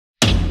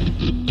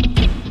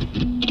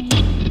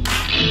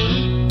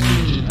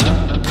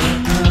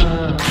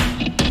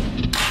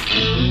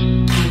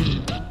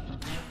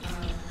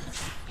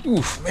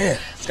Oof, man,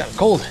 it's gotten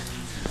cold.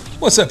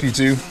 What's up,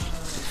 YouTube?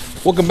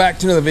 Welcome back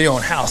to another video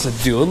on how to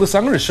do it. Listen,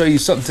 I'm going to show you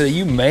something today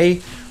you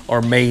may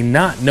or may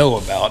not know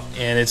about,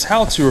 and it's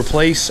how to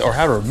replace or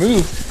how to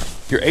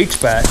remove your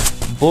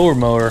HVAC blower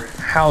motor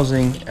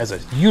housing as a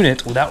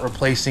unit without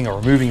replacing or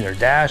removing their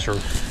dash or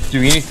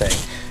doing anything.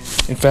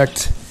 In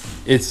fact,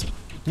 it's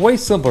way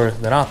simpler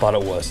than I thought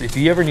it was. If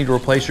you ever need to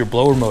replace your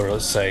blower motor,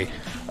 let's say,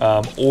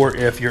 or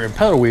if your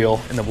impeller wheel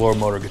in the blower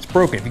motor gets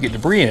broken, if you get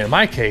debris in it, in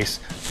my case,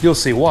 you'll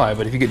see why,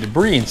 but if you get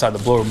debris inside the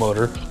blower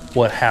motor,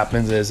 what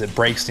happens is it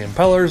breaks the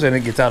impellers and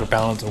it gets out of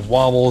balance and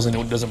wobbles and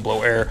it doesn't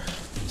blow air.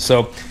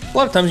 So a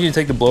lot of times you need to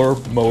take the blower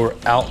motor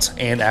out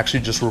and actually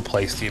just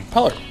replace the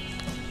impeller.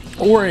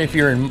 Or if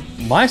you're in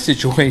my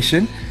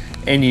situation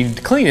and you need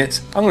to clean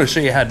it, I'm going to show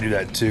you how to do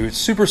that too. It's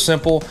super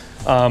simple.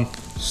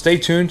 Stay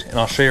tuned and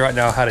I'll show you right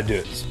now how to do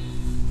it.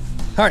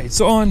 All right,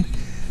 so on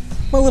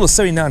my little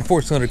 79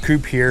 4-cylinder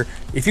coupe here,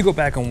 if you go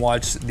back and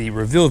watch the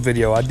reveal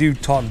video, I do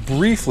talk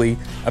briefly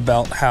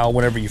about how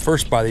whenever you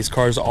first buy these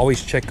cars,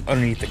 always check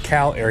underneath the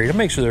cowl area to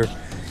make sure they're,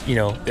 you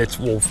know, it's,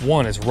 well,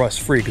 one, it's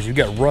rust free, because you've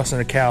got rust in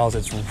the cowls,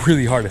 it's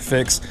really hard to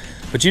fix.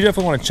 But you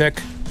definitely want to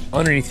check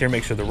underneath here,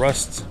 make sure the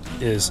rust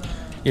is,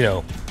 you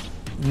know,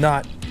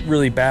 not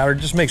really bad, or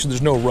just make sure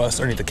there's no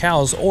rust underneath the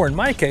cowls. Or in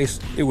my case,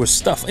 it was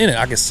stuff in it.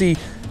 I could see,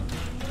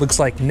 looks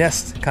like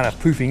nest kind of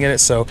poofing in it.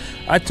 So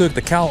I took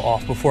the cowl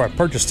off before I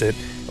purchased it,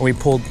 and we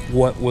pulled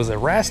what was a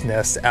rat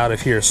nest out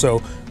of here. So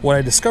what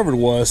I discovered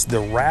was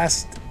the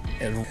rat,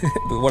 and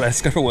what I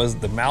discovered was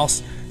the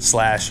mouse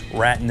slash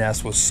rat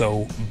nest was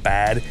so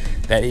bad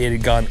that it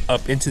had gone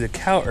up into the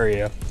cowl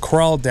area,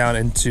 crawled down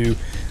into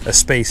a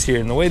space here.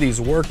 And the way these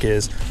work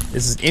is,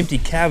 this is an empty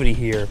cavity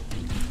here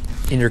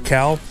in your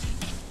cowl,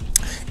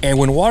 and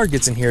when water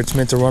gets in here, it's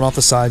meant to run off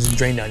the sides and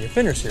drain down your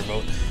fenders here.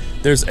 But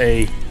there's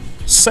a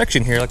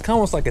section here, like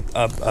almost like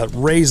a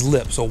raised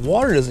lip, so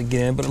water doesn't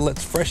get in, but it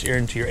lets fresh air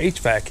into your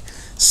HVAC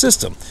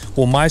system.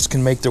 Well, mice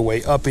can make their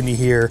way up into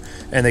here,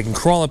 and they can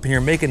crawl up in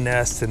here, make a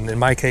nest, and in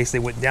my case, they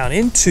went down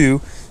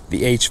into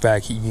the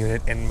HVAC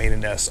unit and made a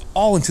nest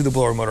all into the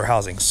blower motor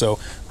housing. So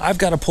I've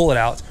got to pull it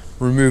out,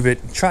 remove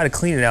it, try to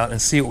clean it out,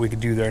 and see what we can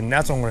do there, and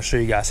that's what I'm going to show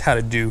you guys how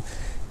to do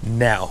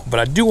now. But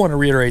I do want to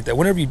reiterate that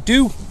whenever you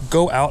do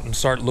go out and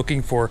start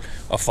looking for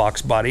a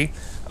Foxbody,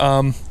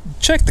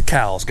 check the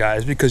cowls,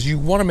 guys, because you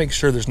want to make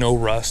sure there's no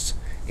rust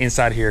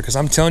inside here, because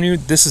I'm telling you,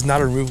 this is not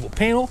a removable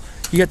panel.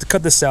 You have to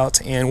cut this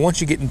out, and once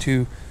you get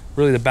into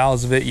really the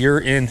bowels of it, you're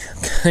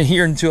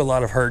into a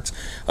lot of hurt.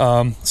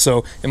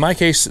 So in my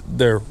case,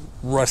 they're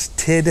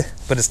rusted,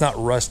 but it's not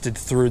rusted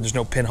through. There's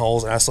no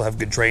pinholes, and I still have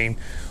good drain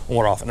on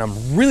water off. And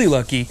I'm really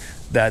lucky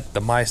that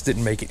the mice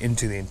didn't make it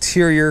into the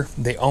interior.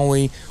 They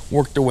only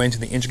worked their way into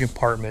the engine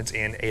compartment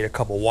and ate a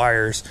couple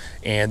wires,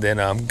 and then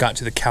got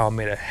to the cowl and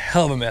made a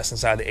hell of a mess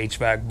inside the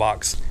HVAC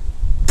box.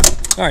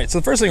 All right, so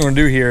the first thing we're gonna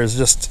do here is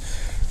just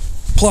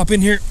plop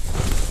in here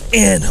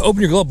and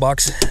open your glove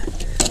box.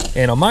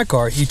 And on my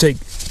car, you take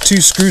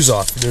two screws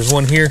off. There's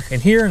one here,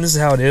 and this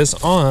is how it is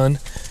on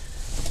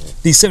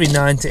the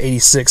 79 to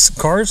 86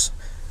 cars.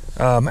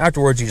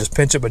 Afterwards, you just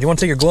pinch it, but you want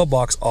to take your glove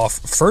box off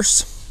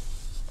first.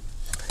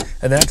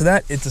 And then after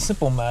that, it's a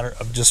simple matter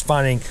of just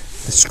finding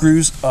the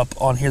screws up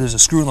on here. There's a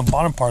screw on the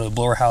bottom part of the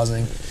blower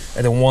housing,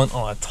 and then one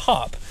on the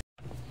top.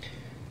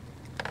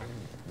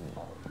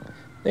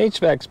 The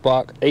HVAC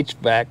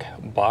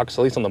box,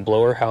 at least on the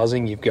blower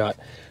housing, you've got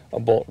a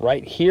bolt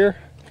right here,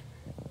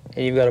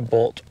 and you've got a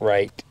bolt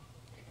right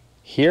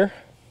here,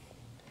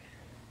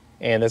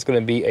 and that's going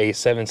to be a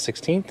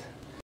 7/16.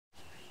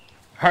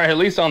 All right, at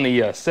least on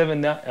the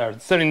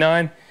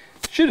 79,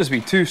 should just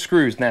be two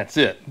screws and that's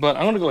it. But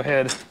I'm going to go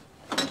ahead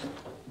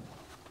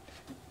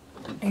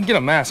and get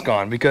a mask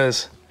on,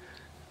 because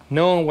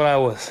knowing what I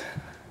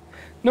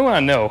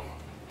know,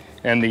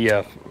 and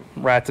the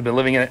rats have been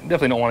living in it,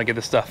 definitely don't want to get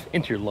this stuff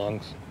into your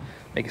lungs,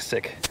 make you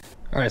sick.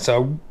 All right,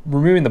 so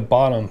removing the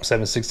bottom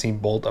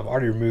 7/16 bolt, I've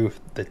already removed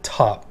the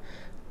top.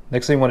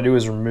 Next thing you want to do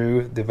is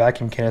remove the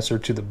vacuum canister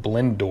to the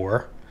blend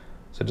door.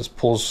 So it just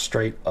pulls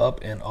straight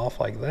up and off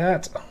like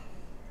that.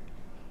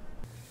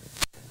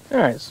 All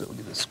right, so we'll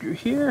get the screw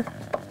here.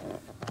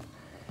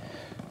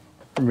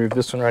 Remove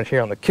this one right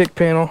here on the kick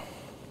panel.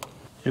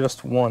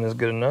 Just one is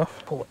good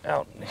enough. Pull it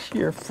out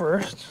here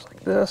first, just like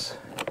this.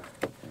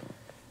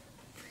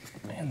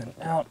 And then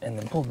out, and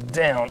then pull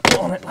down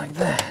on it like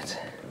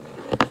that.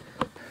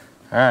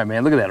 All right,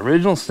 man, look at that.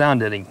 Original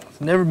sound deadening.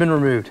 It's never been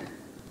removed.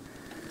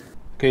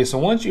 Okay, so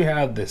once you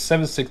have the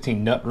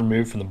 7/16 nut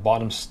removed from the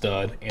bottom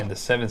stud and the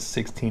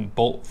 7/16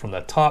 bolt from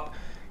the top,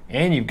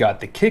 and you've got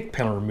the kick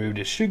panel removed,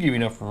 it should give you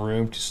enough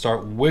room to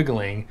start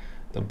wiggling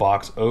the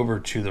box over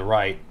to the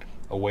right,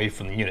 away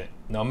from the unit.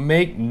 Now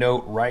make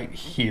note right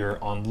here,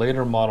 on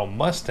later model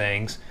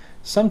Mustangs,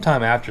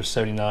 sometime after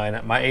 79,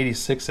 my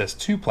 86 has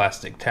two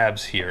plastic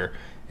tabs here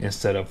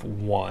instead of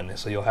one.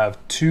 So you'll have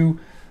two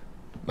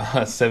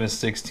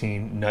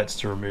 7/16 nuts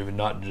to remove and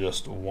not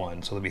just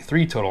one. So there'll be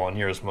three total on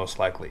yours most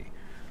likely.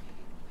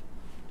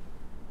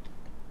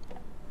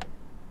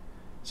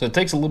 So it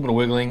takes a little bit of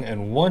wiggling,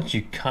 and once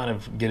you kind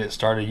of get it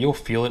started, you'll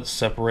feel it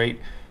separate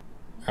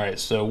All right,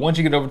 so once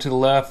you get over to the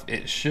left,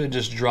 it should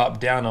just drop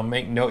down. Now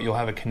make note, you'll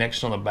have a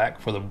connection on the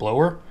back for the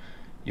blower.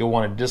 You'll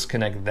want to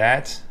disconnect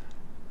that.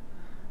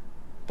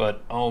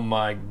 But oh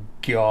my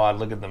God,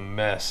 look at the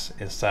mess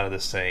inside of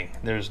this thing.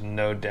 There's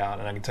no doubt,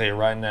 and I can tell you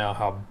right now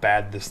how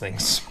bad this thing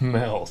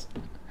smells.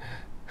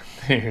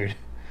 Dude.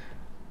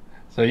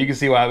 So you can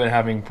see why I've been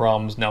having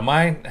problems. Now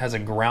mine has a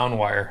ground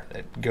wire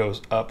that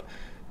goes up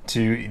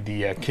to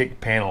the kick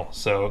panel.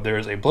 So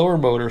there's a blower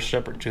motor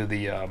separate to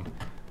the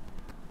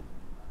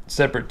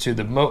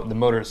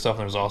motor itself,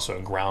 and there's also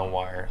a ground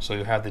wire. So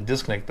you'll have to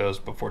disconnect those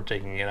before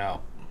taking it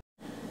out.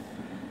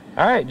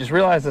 All right, just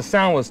realized the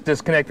sound was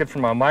disconnected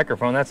from my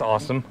microphone. That's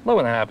awesome. Love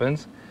when that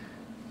happens.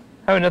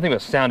 Having nothing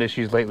but sound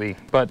issues lately.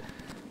 But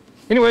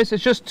anyways,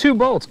 it's just 2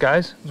 bolts,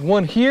 guys. There's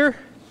one here,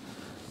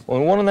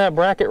 and one on that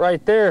bracket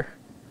right there.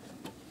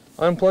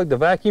 Unplug the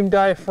vacuum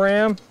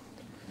diaphragm,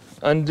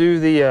 undo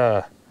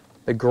the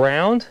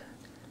ground,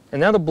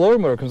 and now the blower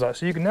motor comes out.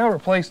 So you can now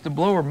replace the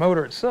blower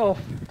motor itself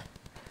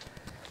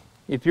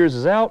if yours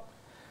is out,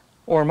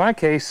 or in my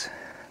case,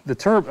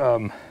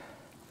 the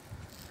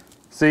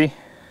see,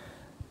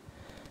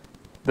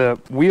 the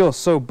wheel is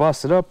so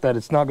busted up that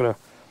it's not going to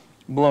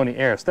blow any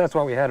air. So that's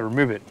why we had to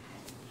remove it.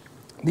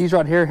 These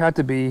right here had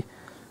to be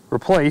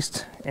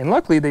replaced, and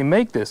luckily they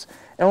make this.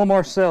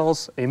 LMR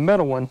sells a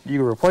metal one. You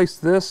can replace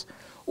this,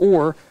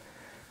 or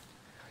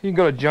you can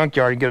go to a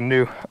junkyard and get a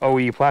new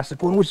OE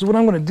plastic one, which is what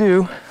I'm going to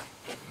do.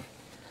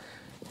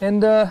 And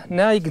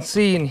now you can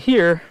see in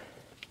here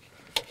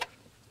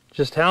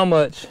just how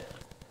much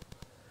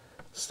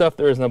stuff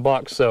there is in the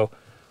box. So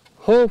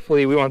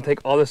hopefully we want to take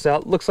all this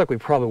out. Looks like we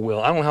probably will.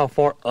 I don't know how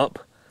far up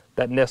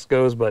that nest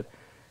goes, but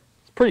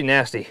it's pretty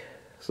nasty.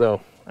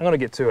 So I'm going to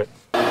get to it.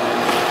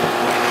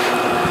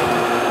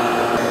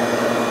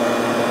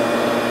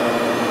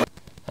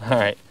 All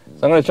right,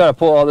 so I'm going to try to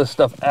pull all this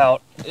stuff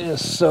out. It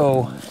is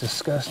so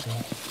disgusting.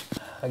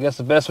 I guess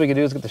the best we can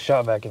do is get the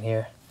shop vac in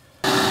here.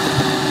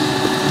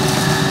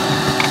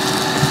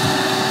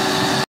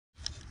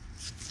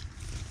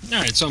 All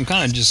right, so I'm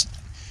kind of just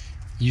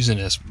using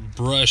this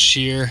brush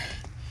here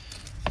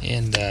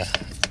and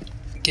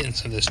getting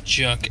some of this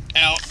junk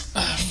out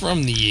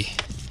from the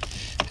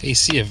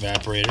AC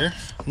evaporator.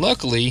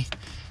 Luckily,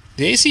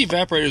 the AC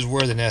evaporator is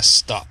where the nest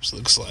stops,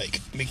 looks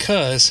like,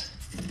 because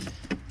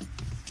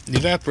the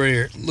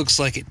evaporator looks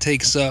like it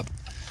takes up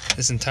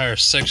this entire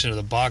section of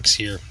the box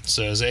here.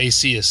 So as the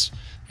AC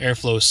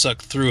airflow is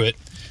sucked through it,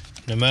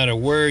 no matter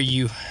where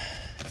you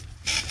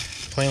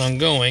plan on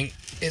going,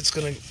 it's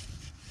going to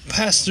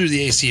pass through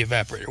the AC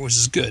evaporator, which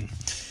is good.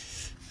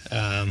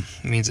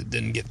 It means it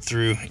didn't get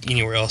through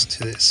anywhere else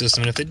to the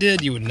system, and if it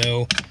did, you would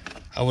know.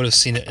 I would have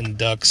seen it in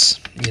ducts,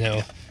 you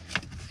know,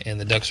 and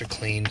the ducts are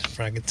clean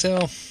from what I can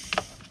tell.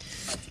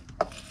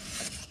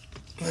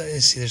 But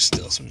you see, there's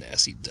still some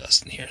nasty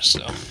dust in here,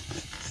 so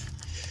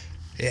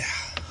yeah,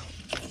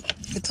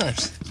 good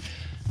times.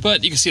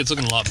 But you can see it's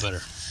looking a lot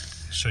better.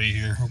 I'll show you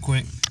here real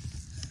quick.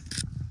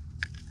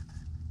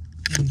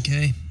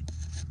 Okay.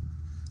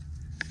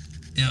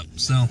 Yep,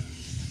 so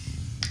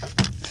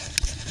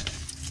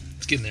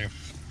it's getting there.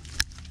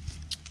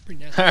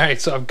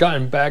 Alright, so I've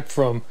gotten back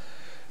from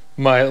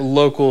my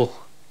local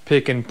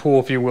pick and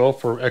pull, if you will,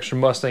 for extra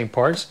Mustang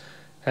parts.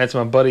 Had to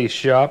my buddy's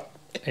shop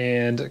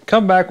and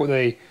come back with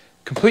a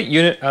complete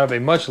unit out of a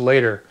much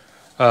later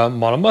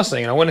model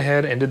Mustang. And I went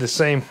ahead and did the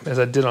same as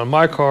I did on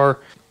my car,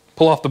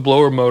 pull off the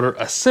blower motor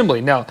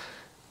assembly. Now,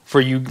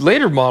 for you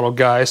later model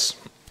guys,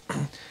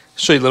 I'll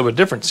show you a little bit of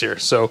difference here.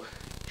 So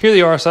here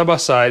they are side by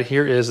side.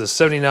 Here is the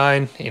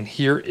 79 and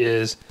here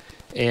is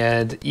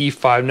an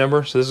E5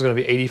 number. So this is going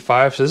to be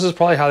 85. So this is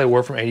probably how they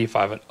were from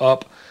 85 and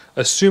up,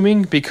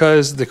 assuming,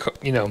 because the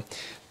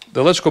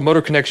electrical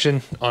motor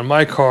connection on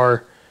my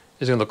car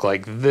is going to look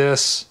like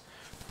this,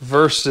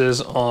 versus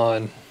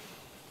on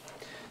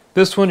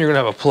this one you're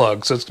going to have a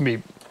plug. So it's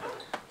going to be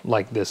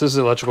like this. This is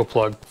the electrical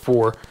plug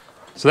for.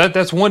 So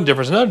that's one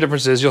difference. Another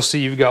difference is you'll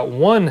see you've got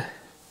one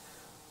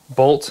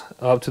bolt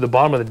up to the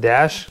bottom of the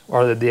dash,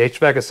 or the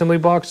HVAC assembly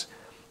box,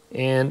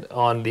 and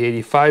on the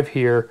 85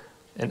 here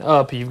and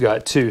up you've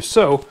got 2.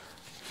 So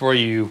for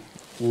you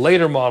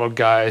later model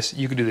guys,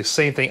 you can do the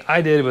same thing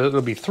I did, but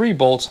it'll be 3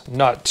 bolts,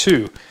 not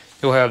 2.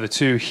 You'll have the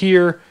 2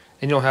 here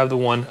and you'll have the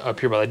one up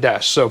here by the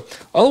dash. So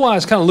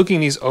otherwise, kind of looking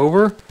these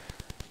over,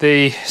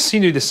 they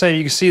seem to be the same.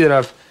 You can see that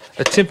I've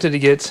attempted to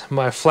get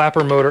my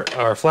flapper motor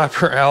or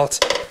flapper out.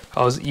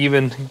 I was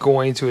even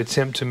going to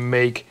attempt to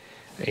make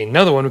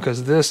another one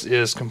because this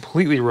is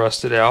completely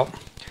rusted out.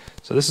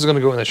 So this is going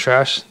to go in the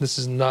trash. This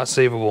is not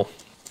savable.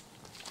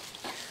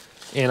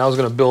 And I was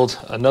going to build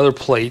another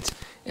plate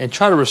and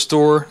try to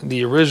restore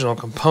the original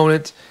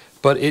component,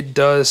 but it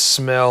does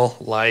smell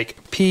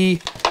like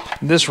pee.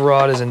 This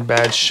rod is in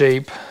bad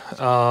shape.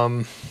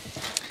 And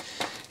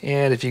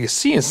if you can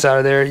see inside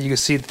of there, you can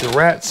see that the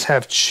rats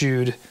have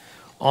chewed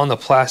on the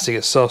plastic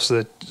itself, so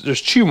that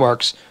there's chew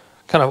marks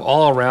kind of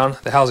all around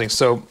the housing.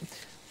 So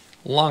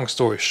long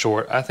story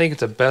short, I think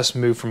it's the best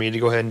move for me to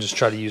go ahead and just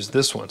try to use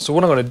this one. So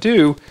what I'm going to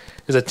do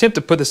is attempt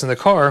to put this in the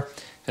car,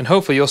 and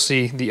hopefully you'll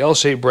see the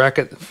L-shaped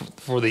bracket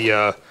for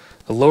the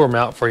the lower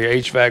mount for your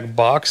HVAC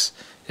box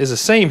is the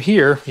same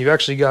here. You've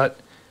actually got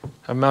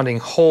a mounting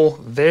hole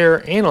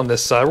there and on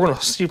this side. We're going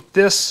to see if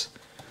this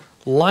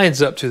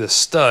lines up to the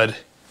stud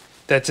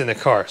that's in the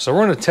car. So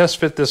we're going to test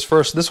fit this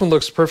first. This one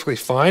looks perfectly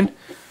fine.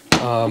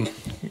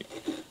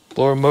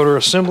 Blower motor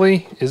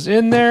assembly is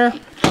in there.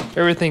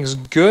 Everything's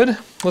good.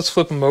 Let's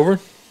flip them over.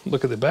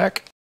 Look at the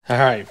back. All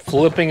right,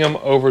 flipping them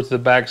over to the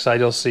back side,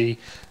 you'll see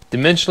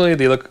dimensionally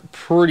they look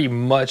pretty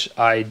much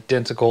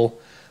identical.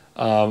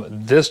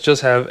 This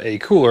just have a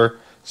cooler,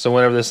 so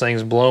whenever this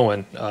thing's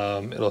blowing,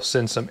 it'll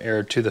send some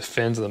air to the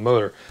fins of the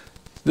motor.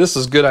 This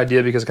is a good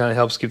idea because it kind of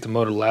helps keep the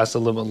motor last a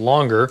little bit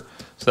longer,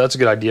 so that's a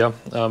good idea.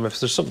 If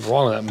there's something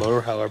wrong with that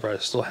motor, however, I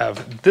still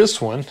have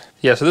this one.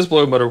 Yeah, so this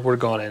blower motor would have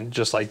gone in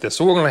just like this.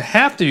 So what we're going to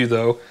have to do,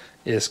 though,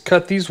 is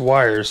cut these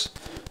wires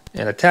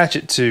and attach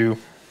it to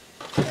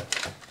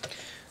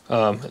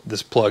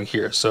this plug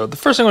here. So the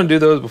first thing I'm going to do,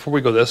 though, before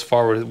we go this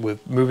far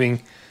with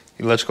moving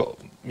the electrical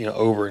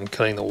over and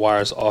cutting the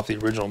wires off the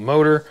original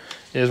motor,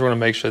 is we're going to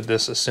make sure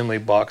this assembly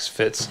box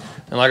fits.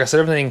 And like I said,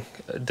 everything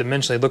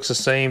dimensionally looks the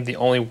same. The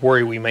only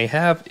worry we may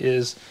have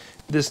is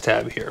this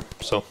tab here.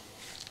 So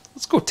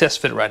let's go test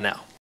fit it right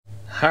now.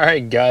 All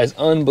right, guys,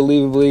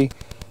 unbelievably,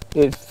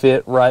 it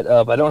fit right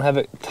up. I don't have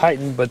it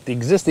tightened, but the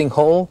existing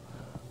hole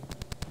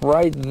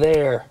right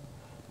there,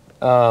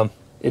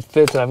 it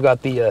fits, and I've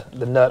got the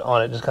nut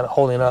on it just kind of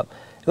holding it up.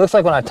 It looks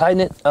like when I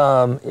tighten it,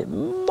 it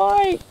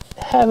might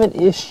have an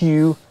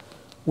issue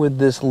with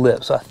this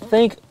lip. So I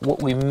think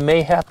what we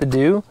may have to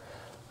do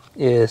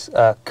is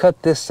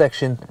cut this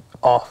section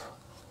off,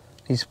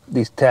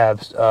 these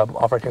tabs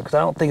off right here, because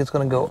I don't think it's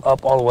going to go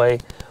up all the way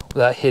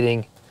without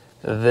hitting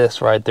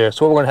this right there.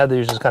 So what we're going to have to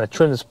do is just kind of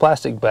trim this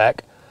plastic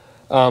back.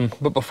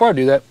 But before I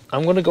do that,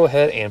 I'm going to go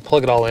ahead and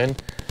plug it all in,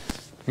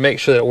 make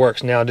sure that it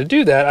works. Now to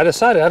do that, I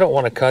decided I don't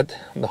want to cut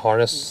the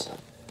harness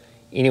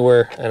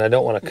anywhere, and I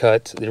don't want to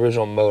cut the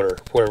original motor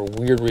for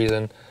whatever weird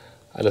reason.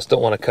 I just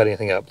don't want to cut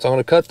anything up. So I'm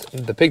going to cut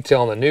the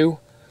pigtail on the new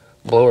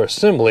blower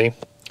assembly,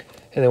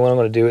 and then what I'm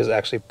going to do is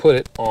actually put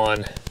it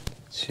on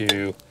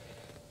to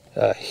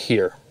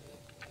here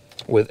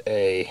with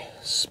a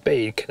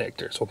spade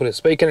connector. So I'll put a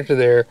spade connector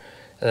there,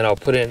 and then I'll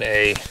put in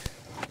a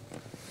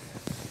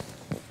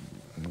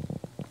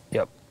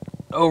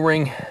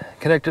O-ring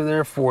connector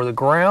there for the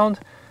ground,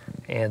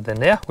 and then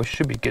yeah, we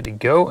should be good to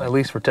go, at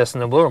least for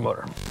testing the blower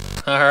motor.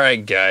 All right,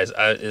 guys,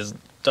 it's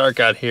dark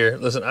out here.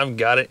 Listen, I've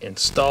got it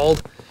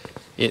installed.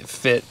 It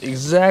fit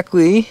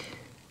exactly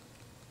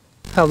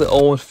how the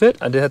old one fit.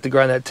 I did have to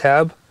grind that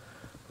tab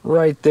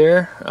right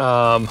there.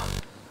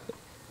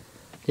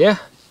 Yeah,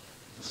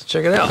 let's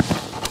check it out.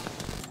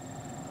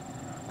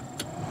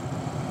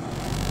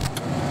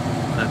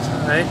 That's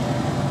right.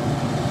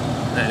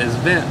 That is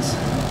vents.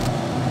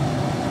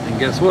 And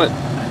guess what?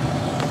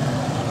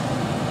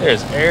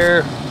 There's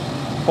air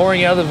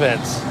pouring out of the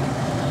vents.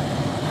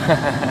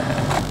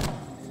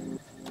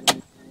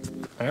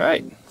 All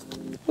right,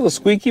 a little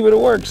squeaky, but it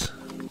works.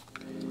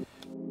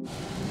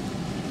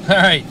 All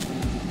right,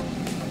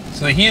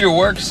 so the heater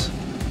works,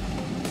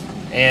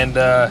 and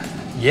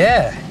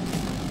yeah,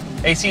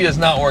 AC does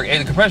not work.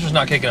 The compressor's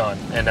not kicking on,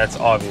 and that's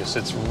obvious.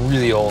 It's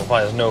really old.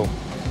 Probably has no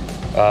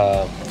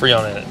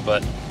Freon in it,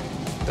 but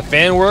the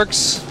fan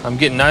works. I'm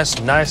getting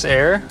nice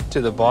air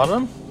to the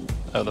bottom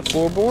of the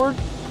floorboard,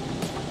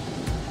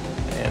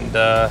 and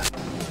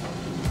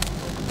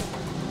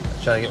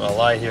trying to get my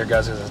light here,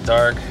 guys, because it's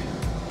dark.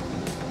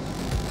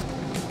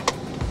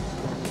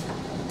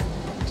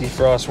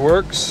 Defrost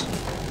works.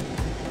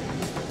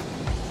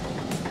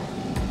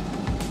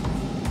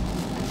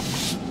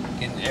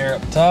 Getting air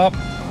up top.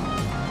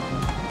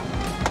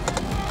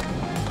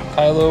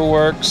 Hilo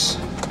works.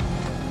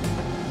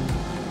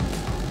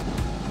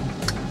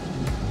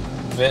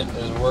 Vent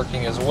is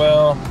working as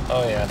well.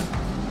 Oh yeah,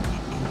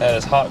 that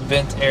is hot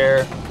vent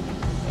air.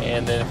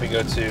 And then if we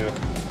go to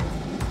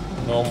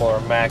normal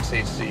or max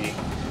AC,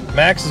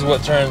 max is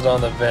what turns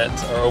on the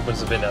vent or opens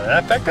the vent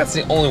down. In fact, that's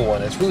the only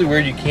one. It's really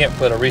weird you can't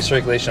put a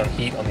recirculation on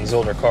heat on these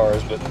older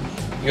cars, but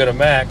you go to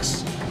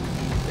max,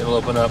 it'll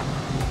open up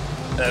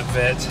that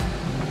vent.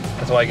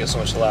 That's why it gets so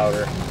much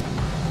louder.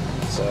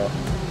 So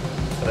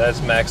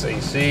that's max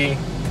AC.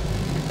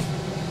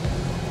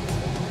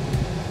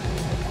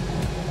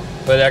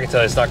 But I can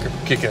tell it's not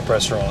kicking the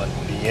pressure on.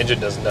 The engine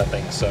does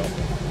nothing. So,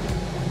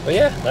 but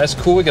yeah, nice,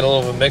 cool. We got a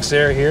little bit of mixed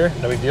air here.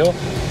 No big deal.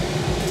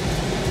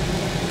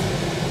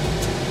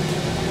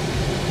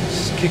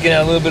 Just kicking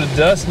out a little bit of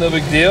dust. No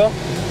big deal.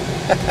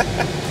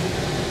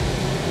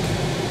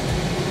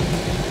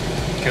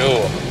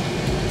 Cool.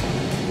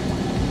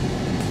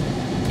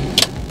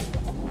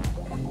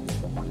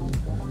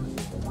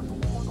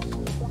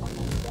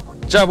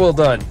 Job well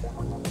done.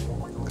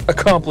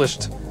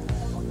 Accomplished.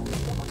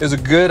 It was a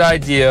good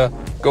idea.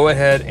 Go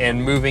ahead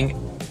and moving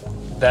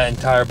that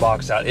entire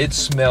box out. It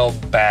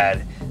smelled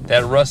bad.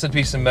 That rusted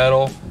piece of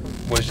metal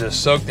was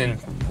just soaked in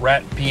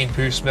rat pee and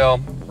poo smell.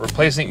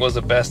 Replacing it was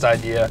the best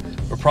idea.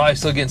 We're probably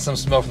still getting some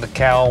smell from the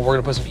cowl. We're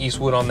gonna put some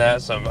Eastwood on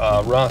that, some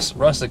rust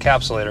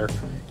encapsulator,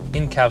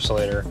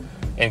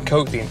 and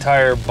coat the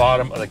entire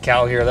bottom of the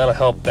cowl here. That'll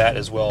help that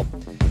as well.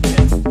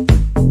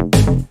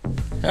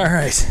 All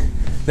right,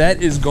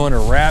 that is going to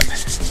wrap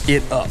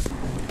it up.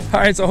 All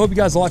right, so I hope you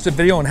guys watched the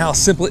video on how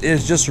simple it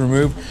is just to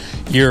remove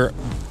your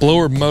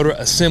blower motor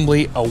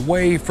assembly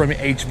away from your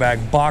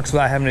HVAC box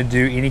without having to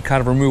do any kind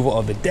of removal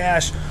of the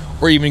dash,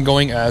 or even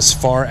going as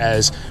far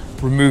as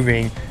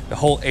removing the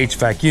whole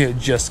HVAC unit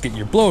just to get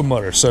your blower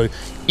motor. So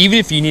even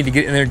if you need to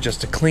get in there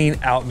just to clean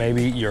out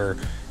maybe your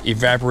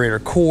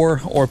evaporator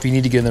core, or if you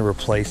need to get in there to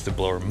replace the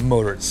blower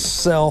motor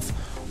itself,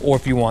 or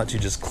if you want to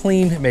just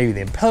clean maybe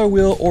the impeller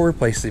wheel or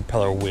replace the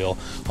impeller wheel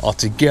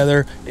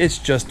altogether, it's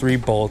just 3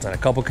 bolts and a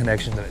couple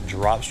connections, and it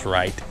drops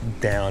right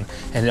down.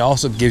 And it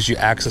also gives you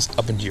access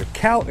up into your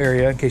cowl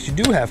area in case you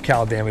do have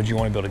cowl damage, you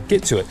want to be able to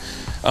get to it.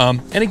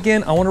 And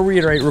again, I want to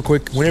reiterate real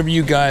quick, whenever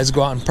you guys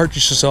go out and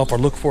purchase yourself or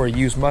look for a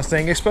used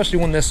Mustang, especially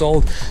one this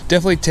old,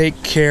 definitely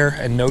take care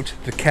and note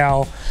the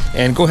cowl,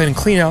 and go ahead and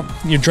clean out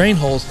your drain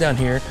holes down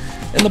here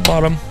in the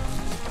bottom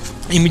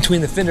in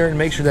between the fender, and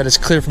make sure that it's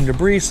clear from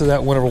debris so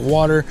that whenever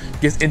water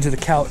gets into the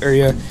cowl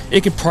area,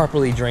 it can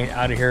properly drain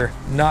out of here,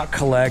 not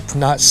collect,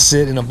 not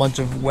sit in a bunch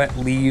of wet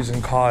leaves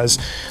and cause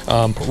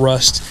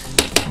rust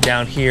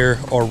down here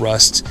or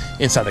rust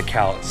inside the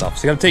cowl itself.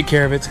 So you gotta take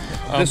care of it.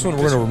 This one,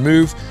 we're gonna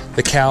remove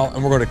the cowl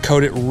and we're gonna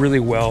coat it really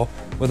well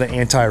with an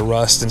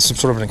anti-rust and some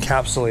sort of an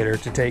encapsulator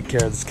to take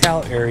care of this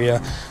cowl area.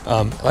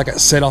 Like I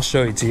said, I'll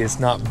show you to you. It's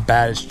not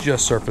bad, it's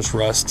just surface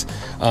rust.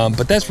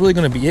 But that's really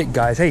gonna be it,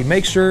 guys. Hey,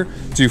 make sure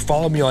to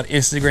follow me on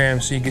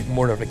Instagram so you get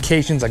more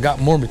notifications. I got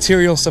more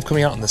material, stuff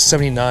coming out on the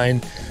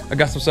 79. I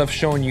got some stuff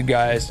showing you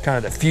guys kind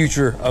of the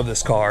future of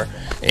this car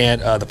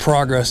and the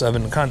progress of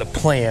it and kind of the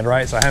plan,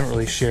 right? So I haven't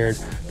really shared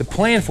the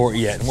plan for it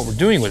yet and what we're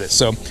doing with it.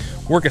 So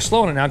working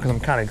slow on it now because I'm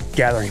kind of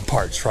gathering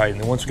parts, right?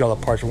 And then once we got all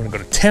the parts, we're gonna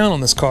go to town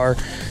on this car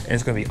and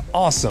it's gonna be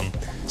awesome.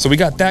 So we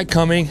got that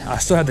coming. I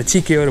still have the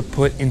TKO to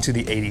put into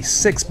the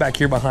 86 back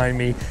here behind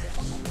me.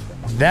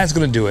 That's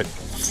gonna do it.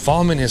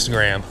 Follow me on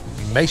Instagram.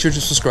 Make sure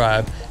to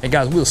subscribe. And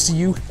guys, we'll see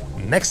you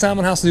next time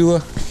on House of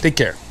Dula. Take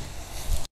care.